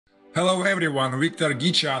Hello everyone, Victor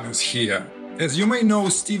Gichan is here. As you may know,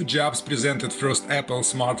 Steve Jobs presented first Apple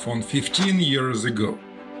smartphone 15 years ago.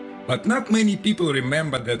 But not many people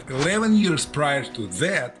remember that 11 years prior to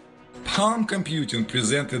that, Palm Computing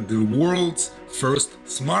presented the world's first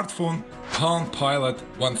smartphone, Palm Pilot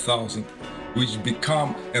 1000, which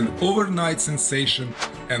became an overnight sensation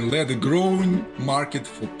and led a growing market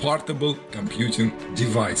for portable computing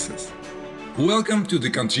devices. Welcome to the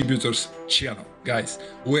Contributors channel, guys,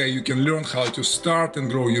 where you can learn how to start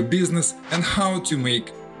and grow your business and how to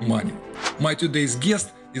make money. My today's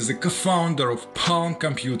guest is a co-founder of Palm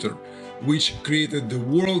Computer, which created the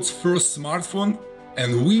world's first smartphone,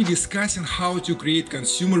 and we discussing how to create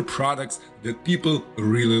consumer products that people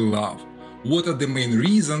really love. What are the main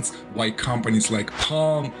reasons why companies like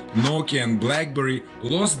Palm, Nokia and Blackberry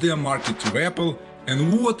lost their market to Apple,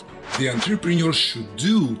 and what the entrepreneurs should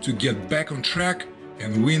do to get back on track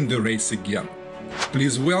and win the race again.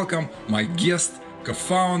 Please welcome my guest,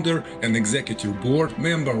 co-founder and executive board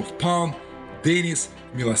member of Palm, Denis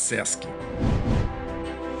Miloseski.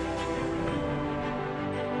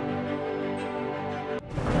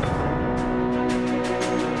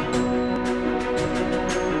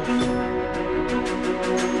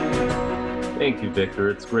 Thank you,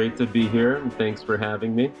 Victor. It's great to be here, and thanks for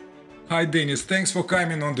having me. Hi, Denis. Thanks for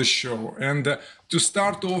coming on the show. And to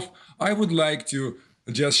start off, I would like to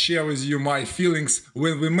just share with you my feelings.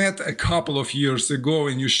 When we met a couple of years ago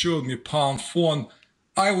and you showed me Palm phone,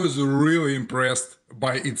 I was really impressed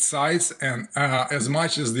by its size and as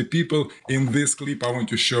much as the people in this clip I want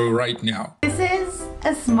to show right now. This is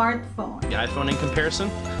a smartphone. The iPhone in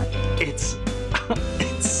comparison, it's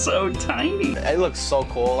so tiny. It looks so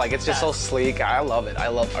cool. Like, it's just so sleek. I love it. I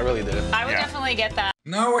really do. I would definitely get that.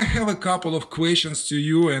 Now I have a couple of questions to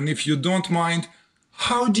you, and if you don't mind,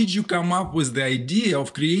 how did you come up with the idea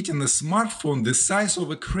of creating a smartphone the size of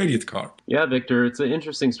a credit card? Yeah, Victor, it's an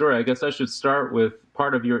interesting story. I guess I should start with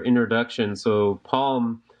part of your introduction. So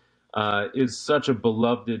Palm is such a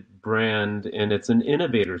beloved brand, and it's an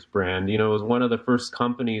innovator's brand. You know, it was one of the first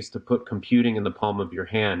companies to put computing in the palm of your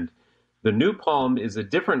hand. The new Palm is a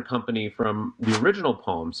different company from the original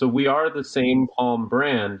Palm. So we are the same Palm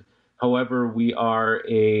brand. However, we are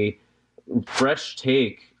a fresh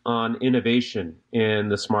take on innovation in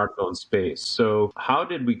the smartphone space. So how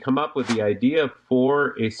did we come up with the idea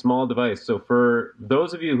for a small device? So for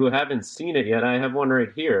those of you who haven't seen it yet, I have one right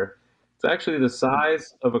here. It's actually the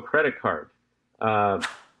size of a credit card.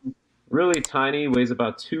 Really tiny, weighs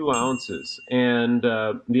about 2 ounces. And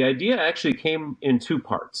the idea actually came in two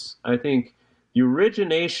parts. I think the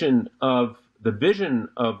origination of the vision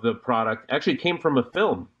of the product actually came from a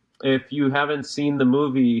film. If you haven't seen the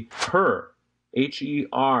movie Her,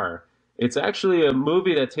 H-E-R, it's actually a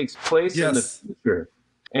movie that takes place in the future.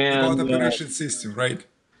 And about operation system, right?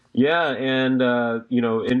 Yeah, and you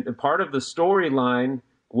know, part of the storyline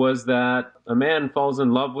was that a man falls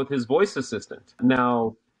in love with his voice assistant.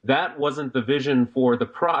 Now, that wasn't the vision for the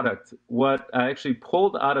product. What I actually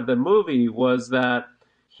pulled out of the movie was that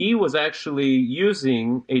he was actually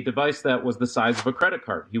using a device that was the size of a credit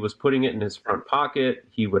card. He was putting it in his front pocket.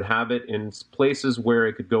 He would have it in places where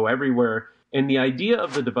it could go everywhere. And the idea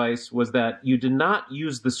of the device was that you did not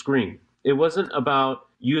use the screen. It wasn't about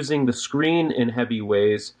using the screen in heavy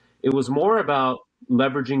ways. It was more about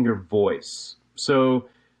leveraging your voice. So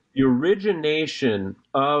the origination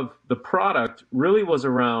of the product really was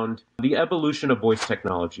around the evolution of voice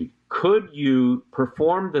technology. Could you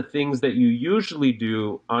perform the things that you usually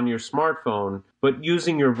do on your smartphone, but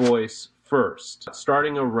using your voice first?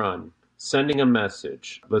 Starting a run, sending a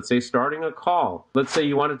message, let's say starting a call. Let's say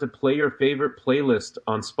you wanted to play your favorite playlist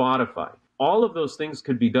on Spotify. All of those things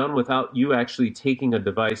could be done without you actually taking a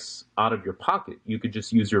device out of your pocket. You could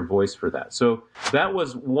just use your voice for that. So that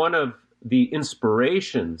was one of the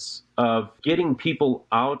inspirations of getting people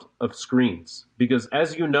out of screens. Because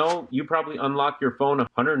as you know, you probably unlock your phone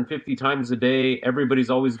 150 times a day.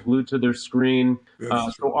 Everybody's always glued to their screen.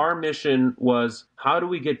 So our mission was, how do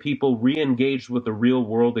we get people re-engaged with the real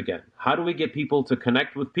world again? How do we get people to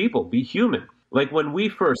connect with people, be human? Like when we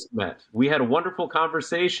first met, we had a wonderful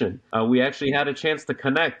conversation. We actually had a chance to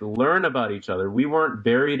connect, learn about each other. We weren't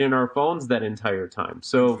buried in our phones that entire time.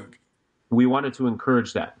 So we wanted to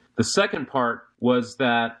encourage that. The second part was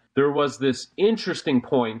that there was this interesting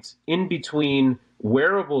point in between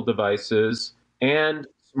wearable devices and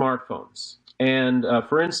smartphones. And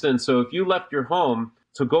for instance, so if you left your home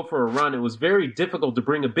to go for a run, it was very difficult to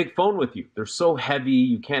bring a big phone with you. They're so heavy,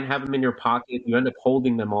 you can't have them in your pocket, you end up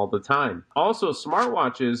holding them all the time. Also,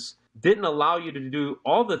 smartwatches didn't allow you to do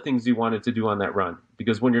all the things you wanted to do on that run.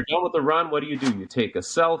 Because when you're done with the run, what do? You take a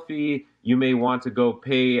selfie, You may want to go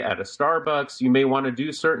pay at a Starbucks. You may want to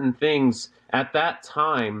do certain things at that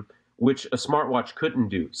time which a smartwatch couldn't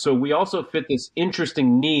do. So we also fit this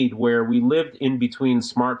interesting need where we lived in between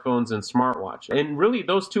smartphones and smartwatch. And really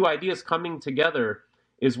those two ideas coming together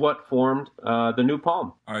is what formed the new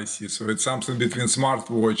Palm. I see. So it's something between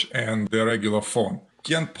smartwatch and the regular phone.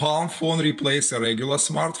 Can Palm phone replace a regular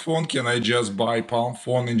smartphone? Can I just buy Palm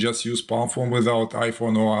phone and just use Palm phone without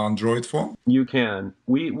iPhone or Android phone? You can.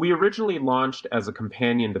 We originally launched as a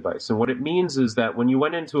companion device. And what it means is that when you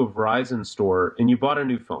went into a Verizon store and you bought a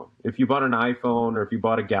new phone, if you bought an iPhone or if you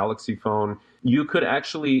bought a Galaxy phone, you could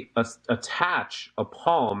actually attach a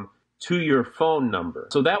Palm to your phone number.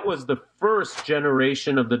 So that was the first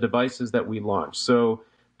generation of the devices that we launched. So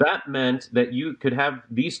that meant that you could have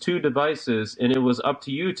these two devices and it was up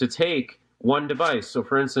to you to take one device. So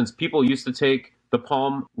for instance, people used to take the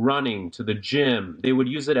Palm running to the gym. They would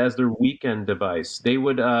use it as their weekend device. They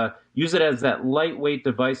would use it as that lightweight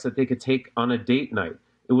device that they could take on a date night.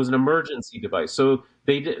 It was an emergency device. So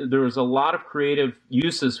there was a lot of creative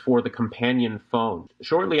uses for the companion phone.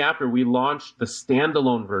 Shortly after, we launched the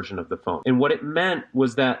standalone version of the phone. And what it meant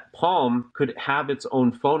was that Palm could have its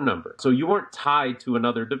own phone number. So you weren't tied to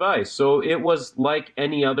another device. So it was like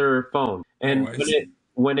any other phone. And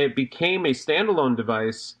when it became a standalone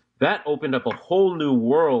device, that opened up a whole new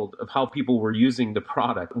world of how people were using the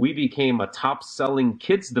product. We became a top-selling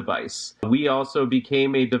kids device. We also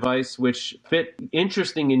became a device which fit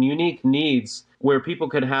interesting and unique needs where people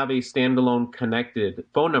could have a standalone connected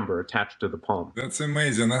phone number attached to the Palm. That's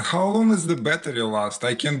amazing. And how long is the battery last?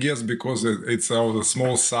 I can guess because it's the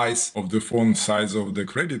small size of the phone size of the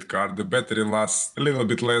credit card, the battery lasts a little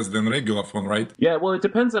bit less than regular phone, right? Yeah, well, it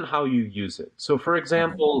depends on how you use it. So for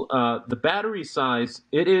example, the battery size,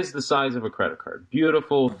 it is the size of a credit card.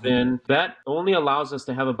 Beautiful, thin. That only allows us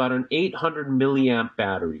to have about an 800 milliamp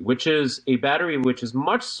battery, which is a battery which is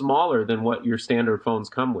much smaller than what your standard phones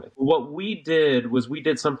come with. What we did was we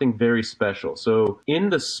did something very special. So in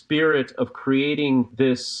the spirit of creating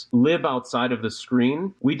this live outside of the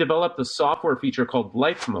screen, we developed a software feature called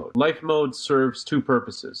Life Mode. Life Mode serves two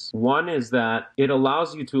purposes. One is that it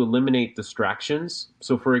allows you to eliminate distractions.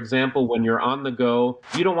 So for example, when you're on the go,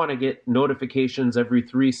 you don't want to get notifications every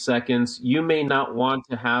 3 seconds. You may not want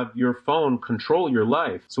to have your phone control your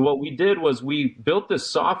life. So what we did was we built this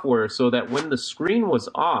software so that when the screen was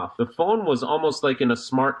off, the phone was almost like in a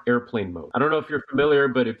smart airplane mode. I don't know if you're familiar,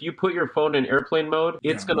 but if you put your phone in airplane mode,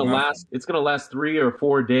 it's going to last 3 or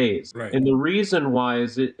 4 days. Right. And the reason why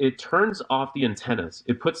is it turns off the antennas.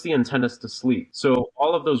 It puts the antennas to sleep. So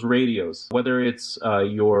all of those radios, whether it's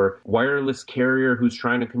your wireless carrier who's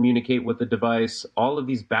trying to communicate with the device, all of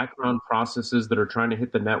these background processes that are trying to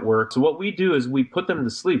hit the network. So what we do is we put them to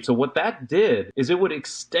sleep. So what that did is it would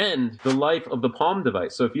extend the life of the Palm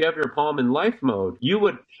device. So if you have your Palm in life mode, you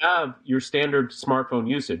would have your standard smartphone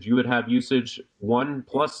usage. You would have usage 1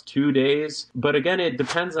 + 2 days. But again, it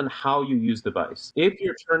depends on how you use the device. If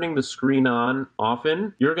you're turning the screen on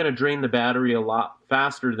often, you're going to drain the battery a lot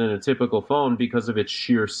faster than a typical phone because of its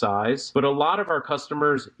sheer size. But a lot of our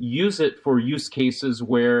customers use it for use cases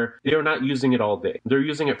where they are not using it all day. They're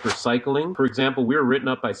using it for cycling. For example, we were written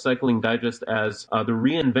up by Cycling Digest as the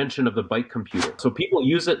reinvention of the bike computer. So people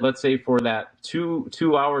use it, let's say, for that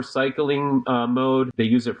two-hour cycling mode. They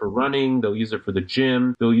use it for running. They'll use it for the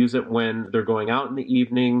gym. They'll use it when they're going out in the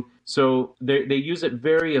evening. So they use it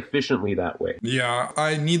very efficiently that way. Yeah,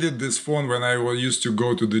 I needed this phone when I used to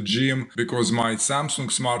go to the gym because my Samsung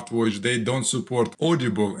smartwatch, they don't support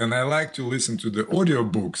Audible and I like to listen to the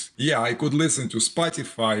audiobooks. Yeah, I could listen to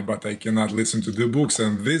Spotify, but I cannot listen to the books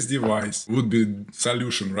and this device would be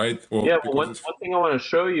solution, right? Yeah, well, one thing I want to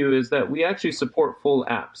show you is that we actually support full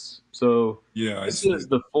apps. So this is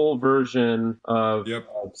the full version of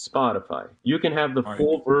Spotify. You can have the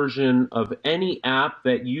full version of any app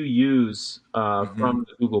that you use from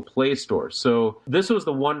the Google Play Store. So this was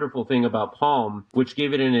the wonderful thing about Palm, which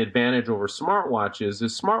gave it an advantage over smartwatches,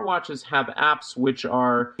 is smartwatches have apps which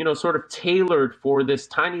are, sort of tailored for this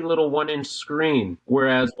tiny little 1-inch screen.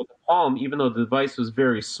 Whereas with Palm, even though the device was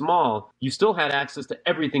very small, you still had access to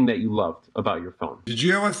everything that you loved about your phone. Did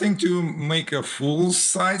you ever think to make a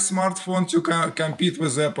full-size smartphone to compete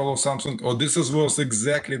with Apple or Samsung? Or this was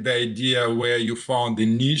exactly the idea where you found a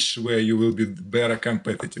niche where you will be better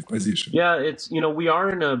competitive position? Yeah, it's, we are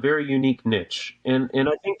in a very unique niche. And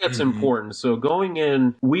I think that's important. So going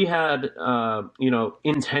in, we had,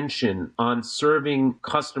 intention on serving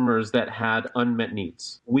customers that had unmet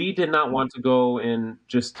needs. We did not want to go and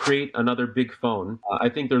just create create another big phone. I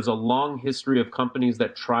think there's a long history of companies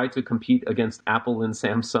that try to compete against Apple and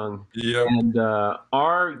Samsung. Yeah. And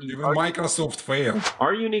Even Microsoft failed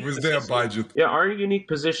our unique with their position, budget. yeah, our unique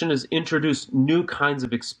position is introduce new kinds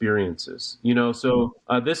of experiences. So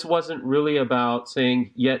this wasn't really about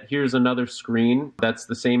saying, yet here's another screen that's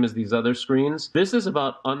the same as these other screens. This is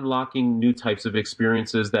about unlocking new types of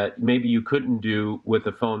experiences that maybe you couldn't do with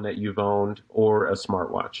a phone that you've owned or a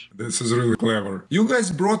smartwatch. This is really clever. You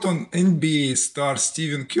guys brought on NBA star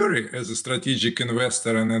Stephen Curry as a strategic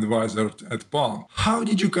investor and advisor at Palm. How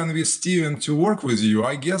did you convince Stephen to work with you?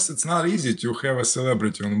 I guess it's not easy to have a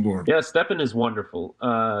celebrity on board. Yeah, Stefan is wonderful.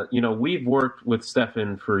 We've worked with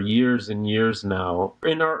Stefan for years and years now.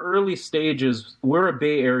 In our early stages, we're a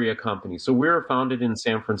Bay Area company. So we're founded in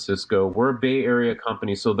San Francisco. We're a Bay Area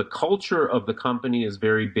company. So the culture of the company is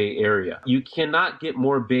very Bay Area. You cannot get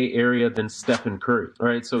more Bay Area than Stephen Curry. All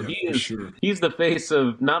right. So he's the face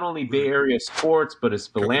of not only Bay Area sports, but his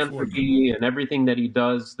philanthropy and everything that he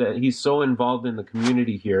does, that he's so involved in the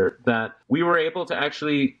community here that we were able to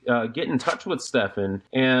actually get in touch with Stefan,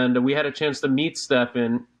 and we had a chance to meet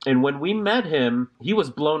Stefan. And when we met him, he was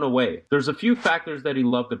blown away. There's a few factors that he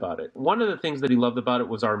loved about it. One of the things that he loved about it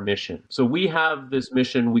was our mission. So we have this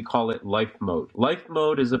mission, we call it life mode. Life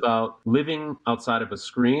mode is about living outside of a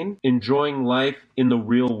screen, enjoying life in the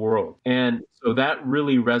real world. And so that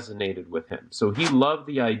really resonated with him. So he loved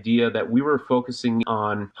the idea that we were focusing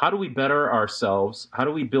on how do we better ourselves? How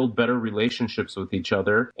do we build better relationships with each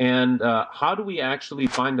other? And how do we actually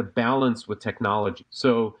find a balance with technology?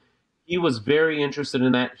 So he was very interested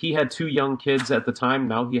in that. He had 2 young kids at the time.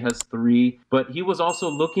 Now he has 3. But he was also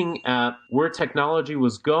looking at where technology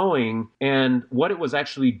was going and what it was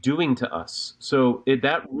actually doing to us. So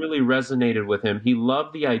that really resonated with him. He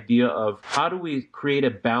loved the idea of how do we create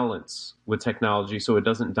a balance with technology so it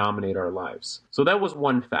doesn't dominate our lives. So that was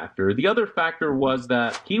one factor. The other factor was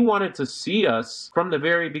that he wanted to see us from the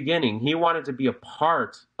very beginning. He wanted to be a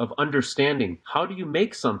part of understanding, how do you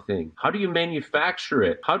make something? How do you manufacture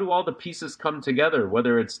it? How do all the pieces come together,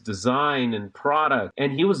 whether it's design and product?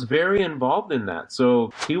 And he was very involved in that.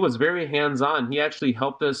 So he was very hands-on. He actually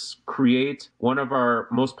helped us create one of our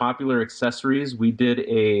most popular accessories. We did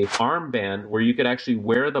a armband where you could actually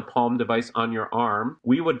wear the Palm device on your arm.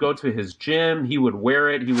 We would go to his gym. He would wear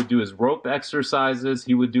it. He would do his rope exercises.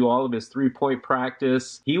 He would do all of his 3-point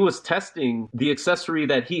practice. He was testing the accessory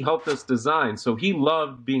that he helped us design. So he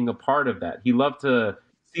loved being a part of that. He loved to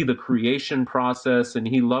see the creation process, and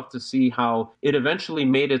he loved to see how it eventually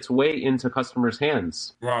made its way into customers'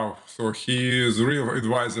 hands. Wow. So he is a real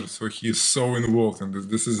advisor. So he's so involved in this.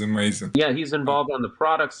 This is amazing. Yeah, he's involved on the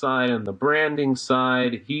product side and the branding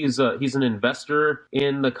side. He's an investor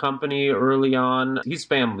in the company early on. He's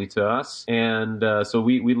family to us. And so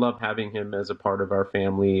we love having him as a part of our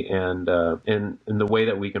family and in the way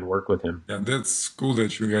that we can work with him. Yeah, that's cool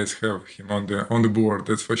that you guys have him on the board.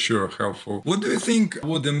 That's for sure helpful. What do you think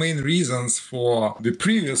were the main reasons for the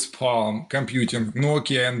previous Palm Computing,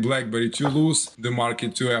 Nokia and Blackberry, to lose the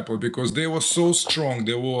market to Apple? Because they were so strong,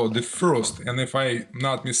 they were the first, and if I'm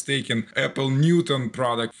not mistaken, Apple Newton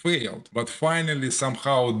product failed. But finally,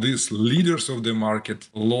 somehow, these leaders of the market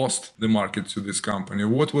lost the market to this company.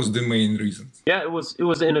 What was the main reason? Yeah, it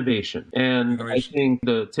was innovation. And I think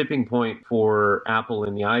the tipping point for Apple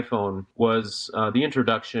and the iPhone was the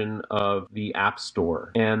introduction of the App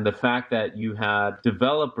Store and the fact that you had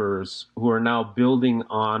developers who are now building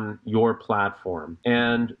on your platform.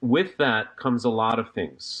 And with that comes a lot of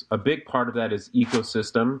things. A big part of that is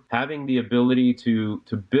ecosystem, having the ability to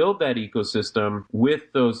build that ecosystem with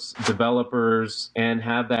those developers and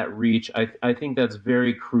have that reach. I think that's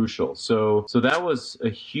very crucial. So that was a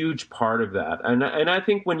huge part of that. And I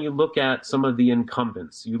think when you look at some of the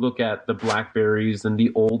incumbents, you look at the Blackberries and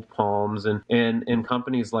the old Palms and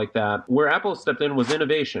companies like that, where Apple stepped in was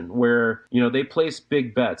innovation, where, they placed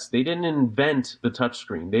big bets. They didn't invent the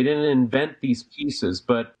touchscreen. They didn't invent these pieces,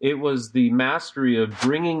 but it was the mastery of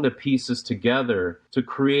bringing the pieces together to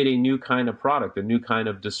create a new kind of product, a new kind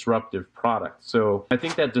of disruptive product. So I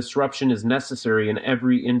think that disruption is necessary in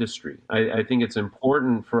every industry. I think it's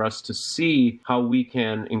important for us to see how we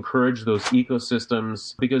can encourage those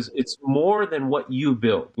ecosystems, because it's more than what you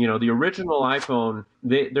build. The original iPhone,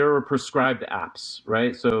 there were prescribed apps,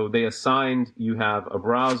 right? So they assigned, you have a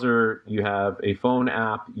browser, you have a phone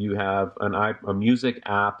app, you have a music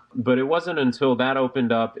app, but it wasn't until that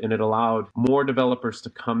opened up and it allowed more developers to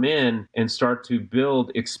come in and start to build build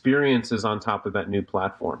experiences on top of that new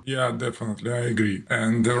platform. Yeah, definitely. I agree.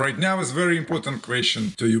 And right now is very important question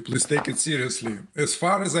to you. Please take it seriously. As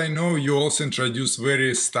far as I know, you also introduced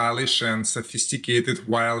very stylish and sophisticated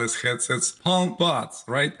wireless headsets, HomePods,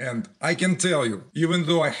 right? And I can tell you, even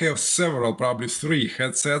though I have several, probably 3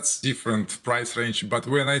 headsets, different price range, but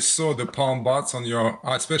when I saw the HomePods on your,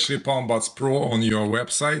 especially HomePods Pro on your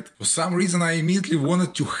website, for some reason I immediately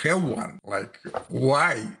wanted to have one. Like,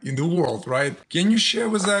 why in the world, right? Can you share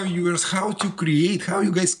with our viewers how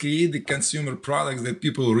you guys create the consumer products that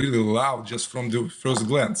people really love just from the first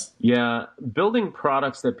glance? Yeah, building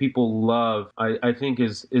products that people love, I think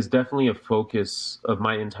is definitely a focus of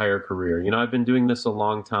my entire career. You know, I've been doing this a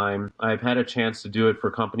long time. I've had a chance to do it for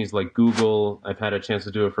companies like Google. I've had a chance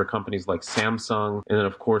to do it for companies like Samsung, and then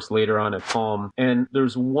of course later on at Palm. And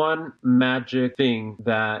there's one magic thing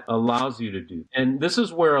that allows you to do. And this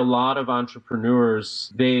is where a lot of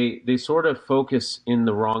entrepreneurs, they sort of focus in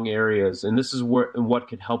the wrong areas. And this is what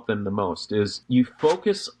could help them the most is you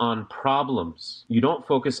focus on problems. You don't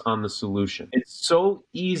focus on the solution. It's so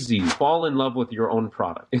easy to fall in love with your own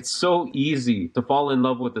product. It's so easy to fall in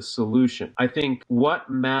love with the solution. I think what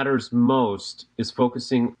matters most is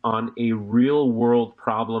focusing on a real world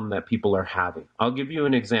problem that people are having. I'll give you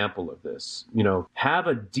an example of this. You know, have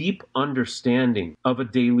a deep understanding of a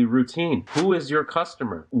daily routine. Who is your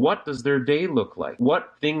customer? What does their day look like?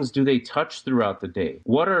 What things do they touch throughout the day?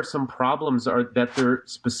 What are some problems that they're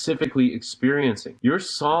specifically experiencing? You're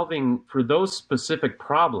solving for those specific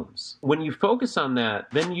problems. When you focus on that,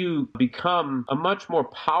 then you become a much more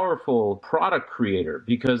powerful product creator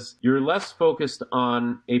because you're less focused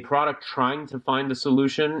on a product trying to find a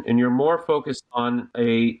solution and you're more focused on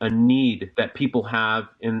a need that people have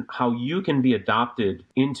and how you can be adopted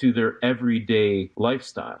into their everyday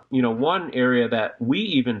lifestyle. You know, one area that we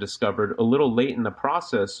even discovered a little late in the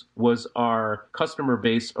process was our customer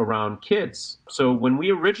base around kids. So when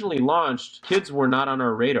we originally launched, kids were not on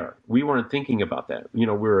our radar. We weren't thinking about that. You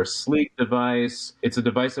know, we're a sleek device. It's a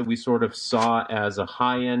device that we sort of saw as a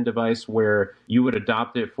high-end device where you would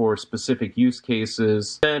adopt it for specific use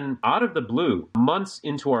cases. Then out of the blue, months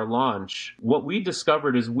into our launch, what we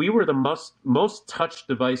discovered is we were the most touched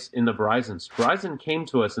device in the Verizon. Verizon came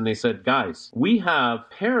to us and they said, guys, we have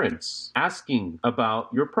parents asking about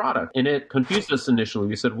your product. And it confused us initially.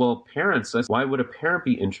 We said, well, parents, why would a parent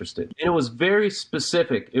be interested? And it was very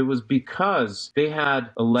specific. It was because they had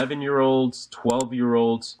 11-year-olds,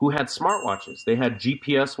 12-year-olds who had smartwatches. They had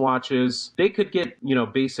GPS watches. They could get, you know,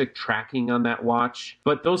 basic tracking on that watch,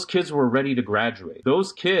 but those kids were ready to graduate.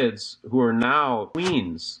 Those kids who are now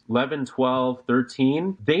tweens, 11, 12,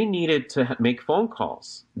 13, they needed to make phone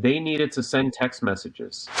calls. They needed to send text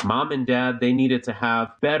messages. Mom and dad, they needed to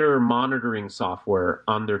have better monitoring software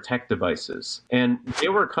on their tech devices. And they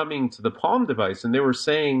were coming to the Palm device and they were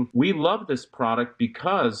saying, we love this product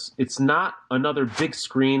because it's not another big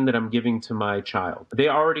screen that I'm giving to my child. They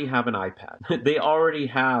already have an iPad. They already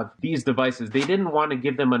have these devices. They didn't want to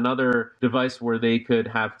give them another device where they could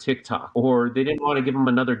have TikTok, or they didn't want to give them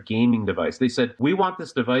another gaming device. They said, we want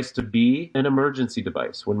this device to be an emergency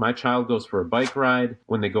device. When my child goes for a bike ride,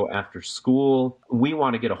 when they go after school, we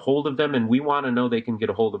want to get a hold of them and we want to know they can get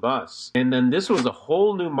a hold of us. And then this was a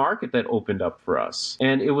whole new market that opened up for us.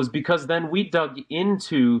 And it was because then we dug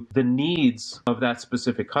into the needs of that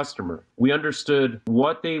specific customer. We understood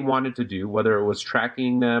what they wanted to do, whether it was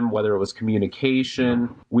tracking them, whether it was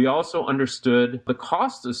communication. We also understood the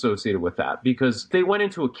costs associated with that because they went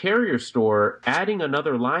into a carrier store, adding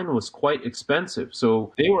another line was quite expensive.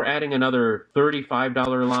 So they were adding another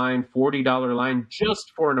 $35 line, $40 line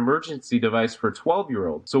just for an emergency device for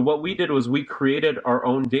 12-year-olds. So what we did was we created our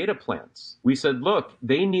own data plans. We said, look,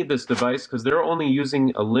 they need this device because they're only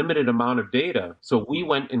using a limited amount of data. So we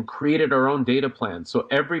went and created our own data plan. So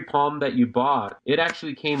every Palm that you bought, it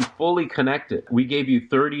actually came fully connected. We gave you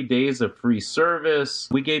 30 days of free service.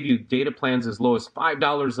 We gave you data plans as low as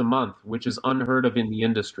 $5 a month, which is unheard of in the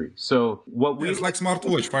industry. So what we... It's like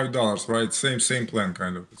smartwatch, $5, right? Same plan,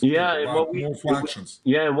 kind of. It's yeah, and what we... more functions.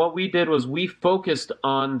 Yeah, and what we did was we focused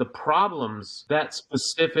on the problems that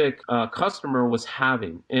specific customer was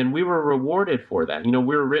having, and we were rewarded for that. You know,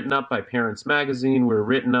 we were written up by Parents Magazine, we were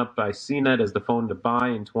written up by CNET as the phone to buy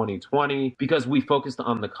in 2020 because we focused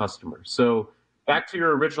on the customer. So back to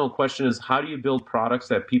your original question is how do you build products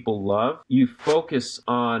that people love? You focus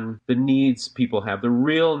on the needs people have, the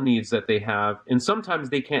real needs that they have, and sometimes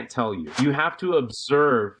they can't tell you. You have to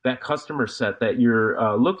observe that customer set that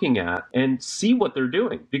you're looking at and see what they're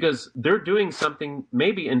doing, because they're doing something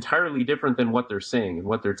maybe entirely different than what they're saying and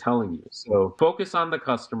what they're telling you. So focus on the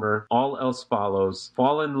customer, all else follows.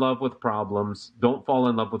 Fall in love with problems, don't fall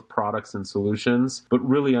in love with products and solutions, but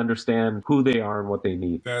really understand who they are and what they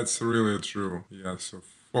need. That's really true. Yeah, so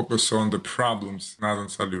focus on the problems, not on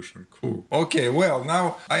solution. Cool. Okay, well,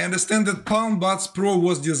 now I understand that Palm Buds Pro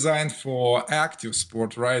was designed for active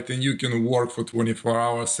sport, right? And you can work for 24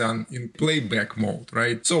 hours and in playback mode,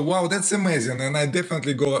 right? So, wow, that's amazing. And I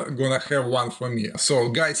definitely gonna have one for me. So,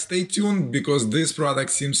 guys, stay tuned because this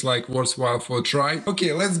product seems like worthwhile for a try.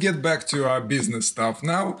 Okay, let's get back to our business stuff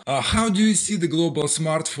now. How do you see the global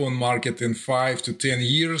smartphone market in 5 to 10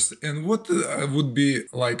 years? And what would be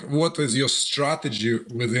like, what is your strategy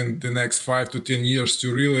within the next 5 to 10 years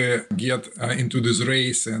to really get into this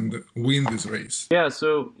race and win this race? Yeah,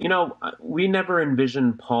 so, we never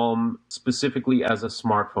envisioned Palm specifically as a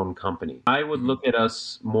smartphone company. I would look at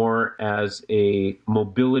us more as a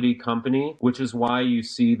mobility company, which is why you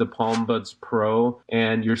see the Palm Buds Pro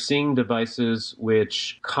and you're seeing devices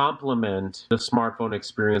which complement the smartphone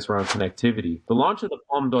experience around connectivity. The launch of the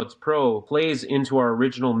Palm Buds Pro plays into our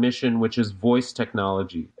original mission, which is voice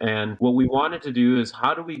technology. And what we wanted to do is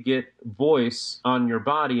how do we get voice on your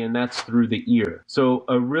body, and that's through the ear. So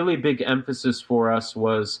a really big emphasis for us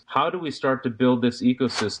was how do we start to build this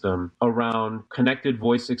ecosystem around connected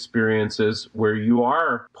voice experiences where you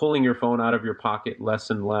are pulling your phone out of your pocket less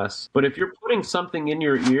and less. But if you're putting something in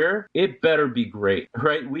your ear, it better be great,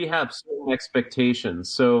 right? We have certain expectations.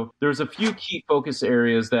 So there's a few key focus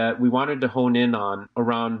areas that we wanted to hone in on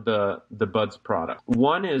around the Buds product.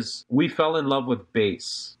 One is we fell in love with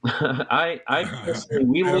bass.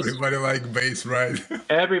 Everybody like bass, right?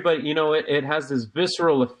 Everybody, it has this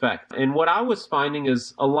visceral effect. And what I was finding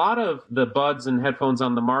is a lot of the buds and headphones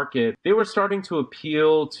on the market, they were starting to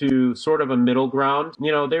appeal to sort of a middle ground.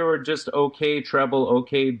 They were just okay treble,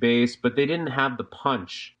 okay bass, but they didn't have the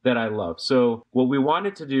punch that I love. So what we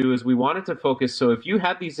wanted to do is we wanted to focus. So if you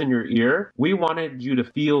had these in your ear, we wanted you to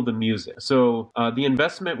feel the music. So the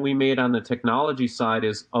investment we made on the technology side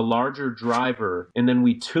is a larger driver, and then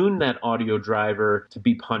we tune that audio driver to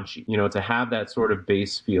be punchy, to have that sort of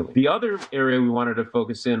bass feeling. The other area we wanted to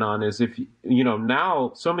focus in on is if,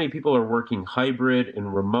 now so many people are working hybrid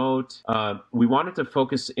and remote, we wanted to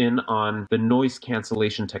focus in on the noise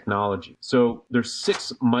cancellation technology. So there's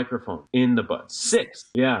 6 microphones in the Buds. 6.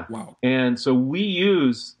 Yeah. Wow. And so we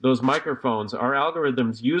use those microphones, our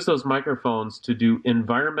algorithms use those microphones to do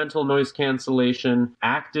environmental noise cancellation,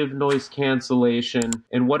 active noise cancellation,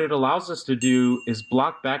 and what it allows us to do is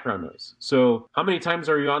block background noise. So how many times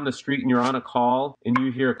are you on the street and you're on a call and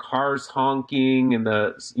you hear cars honking and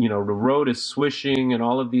the road is swishing and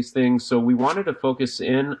all of these things? So we wanted to focus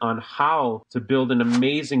in on how to build an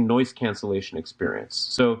amazing noise cancellation experience.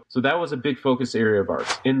 So that was a big focus area of ours.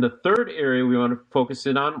 And the third area we want to focus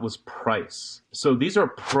in on was price. So these are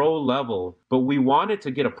pro level, but we wanted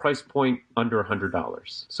to get a price point under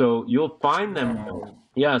 $100. So you'll find them.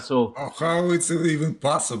 Yeah, so how it's even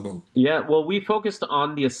possible? Yeah, well, we focused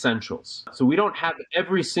on the essentials. So we don't have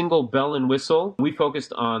every single bell and whistle. We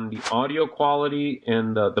focused on the audio quality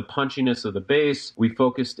and the punchiness of the bass. We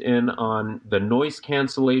focused in on the noise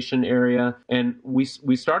cancellation area, and we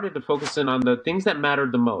started to focus in on the things that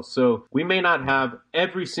mattered the most. So we may not have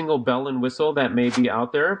every single bell and whistle that may be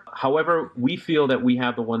out there. However, we feel that we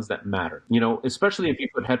have the ones that matter. Especially if you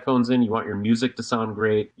put headphones in, you want your music to sound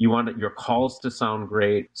great. You want your calls to sound great.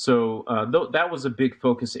 So that was a big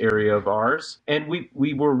focus area of ours. And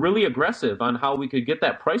we were really aggressive on how we could get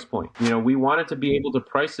that price point. We wanted to be able to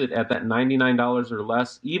price it at that $99 or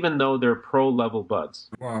less, even though they're pro level buds.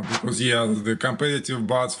 Wow, because the competitive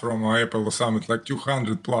buds from Apple or something like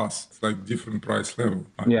 200 plus. It's like different price level.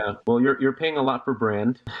 Yeah, well, you're paying a lot for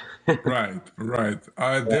brand. Right.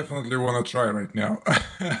 I definitely want to try right now.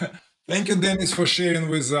 Thank you, Dennis, for sharing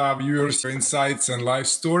with our viewers your insights and life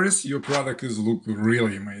stories. Your product look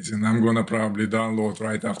really amazing. I'm gonna probably download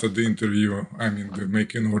right after the interview. The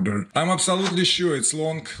making order. I'm absolutely sure it's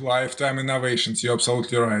long lifetime innovations. You're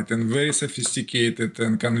absolutely right, and very sophisticated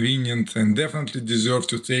and convenient, and definitely deserve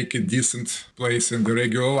to take a decent place in the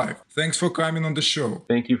regular life. Thanks for coming on the show.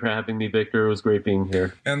 Thank you for having me, Victor. It was great being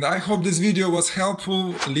here. And I hope this video was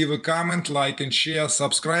helpful. Leave a comment, like and share,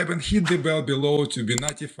 subscribe, and hit the bell below to be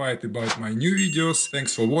notified about my new videos.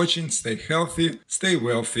 Thanks for watching. Stay healthy, stay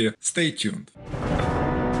wealthy, stay tuned.